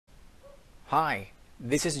Hi,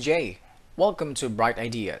 this is Jay. Welcome to Bright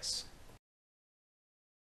Ideas.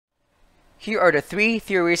 Here are the three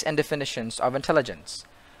theories and definitions of intelligence.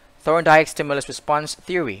 Thorndike's stimulus response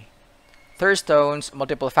theory, Thurstone's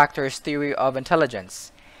multiple factors theory of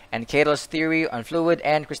intelligence, and Cattell's theory on fluid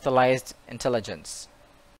and crystallized intelligence.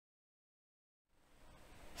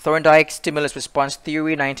 Thorndike's stimulus response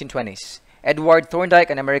theory, 1920s. Edward Thorndike,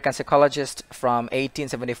 an American psychologist from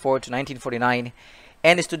 1874 to 1949,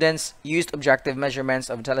 and his students used objective measurements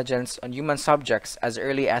of intelligence on human subjects as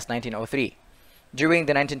early as 1903. During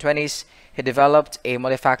the 1920s, he developed a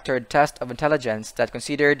multifactored test of intelligence that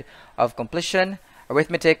considered of completion,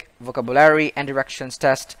 arithmetic, vocabulary, and directions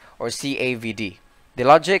test, or CAVD. The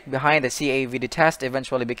logic behind the CAVD test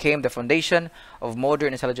eventually became the foundation of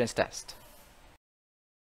modern intelligence tests.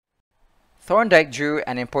 Thorndike drew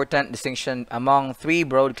an important distinction among three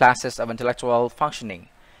broad classes of intellectual functioning: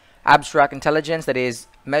 abstract intelligence, that is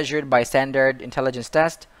measured by standard intelligence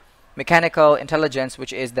test; mechanical intelligence,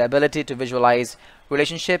 which is the ability to visualize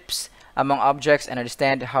relationships among objects and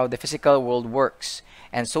understand how the physical world works;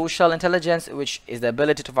 and social intelligence, which is the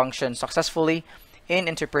ability to function successfully in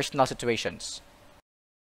interpersonal situations.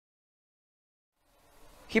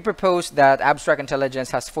 He proposed that abstract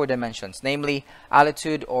intelligence has four dimensions, namely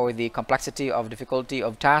altitude, or the complexity of difficulty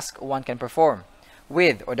of task one can perform;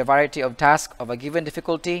 width, or the variety of tasks of a given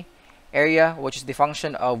difficulty; area, which is the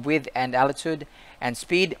function of width and altitude; and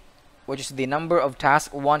speed, which is the number of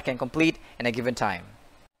tasks one can complete in a given time.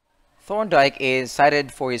 Thorndike is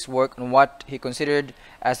cited for his work on what he considered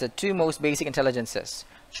as the two most basic intelligences: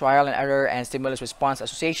 trial and error and stimulus response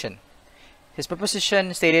association. His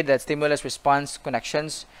proposition stated that stimulus response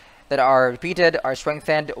connections that are repeated are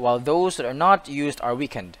strengthened, while those that are not used are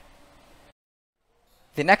weakened.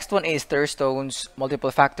 The next one is Thurstone's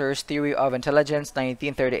multiple factors theory of intelligence,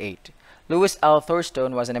 1938. Louis L.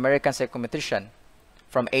 Thurstone was an American psychometrician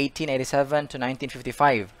from 1887 to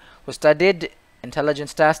 1955 who studied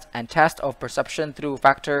intelligence test and test of perception through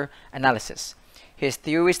factor analysis. His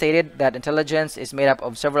theory stated that intelligence is made up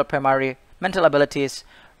of several primary mental abilities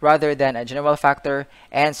rather than a general factor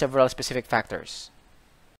and several specific factors.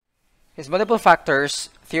 His multiple factors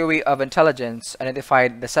theory of intelligence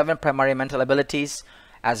identified the 7 primary mental abilities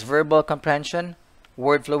as verbal comprehension,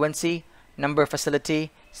 word fluency, number facility,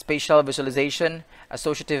 spatial visualization,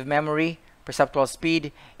 associative memory, perceptual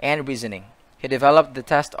speed, and reasoning. He developed the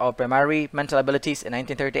test of primary mental abilities in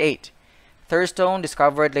 1938. Thurstone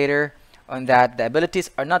discovered later on that the abilities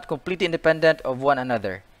are not completely independent of one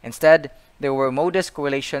another. Instead, there were modest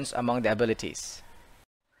correlations among the abilities.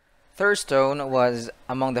 Thurstone was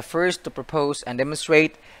among the first to propose and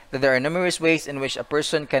demonstrate that there are numerous ways in which a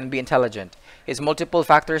person can be intelligent. His multiple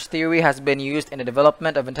factors theory has been used in the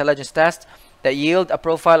development of intelligence tests that yield a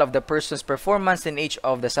profile of the person's performance in each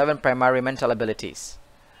of the 7 primary mental abilities.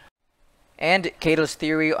 And Cattell's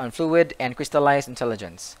theory on fluid and crystallized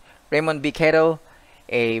intelligence. Raymond B. Cattell,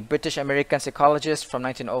 a British-American psychologist from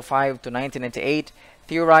 1905 to 1998,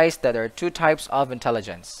 theorized that there are 2 types of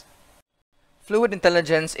intelligence. Fluid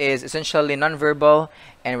intelligence is essentially nonverbal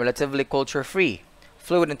and relatively culture-free.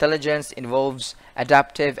 Fluid intelligence involves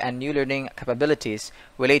adaptive and new learning capabilities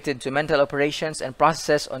related to mental operations and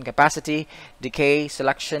processes on capacity, decay,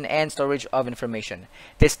 selection, and storage of information.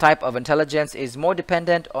 This type of intelligence is more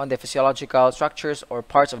dependent on the physiological structures or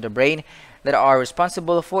parts of the brain that are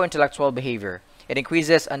responsible for intellectual behavior. It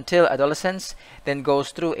increases until adolescence, then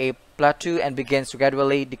goes through a plateau and begins to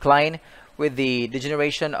gradually decline with the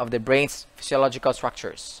degeneration of the brain's physiological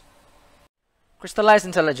structures. Crystallized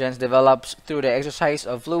intelligence develops through the exercise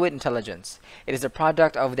of fluid intelligence. It is the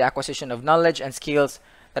product of the acquisition of knowledge and skills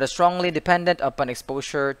that are strongly dependent upon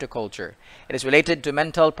exposure to culture. It is related to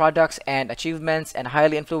mental products and achievements and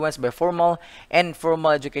highly influenced by formal and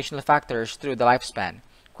informal educational factors through the lifespan.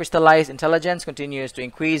 Crystallized intelligence continues to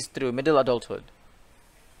increase through middle adulthood.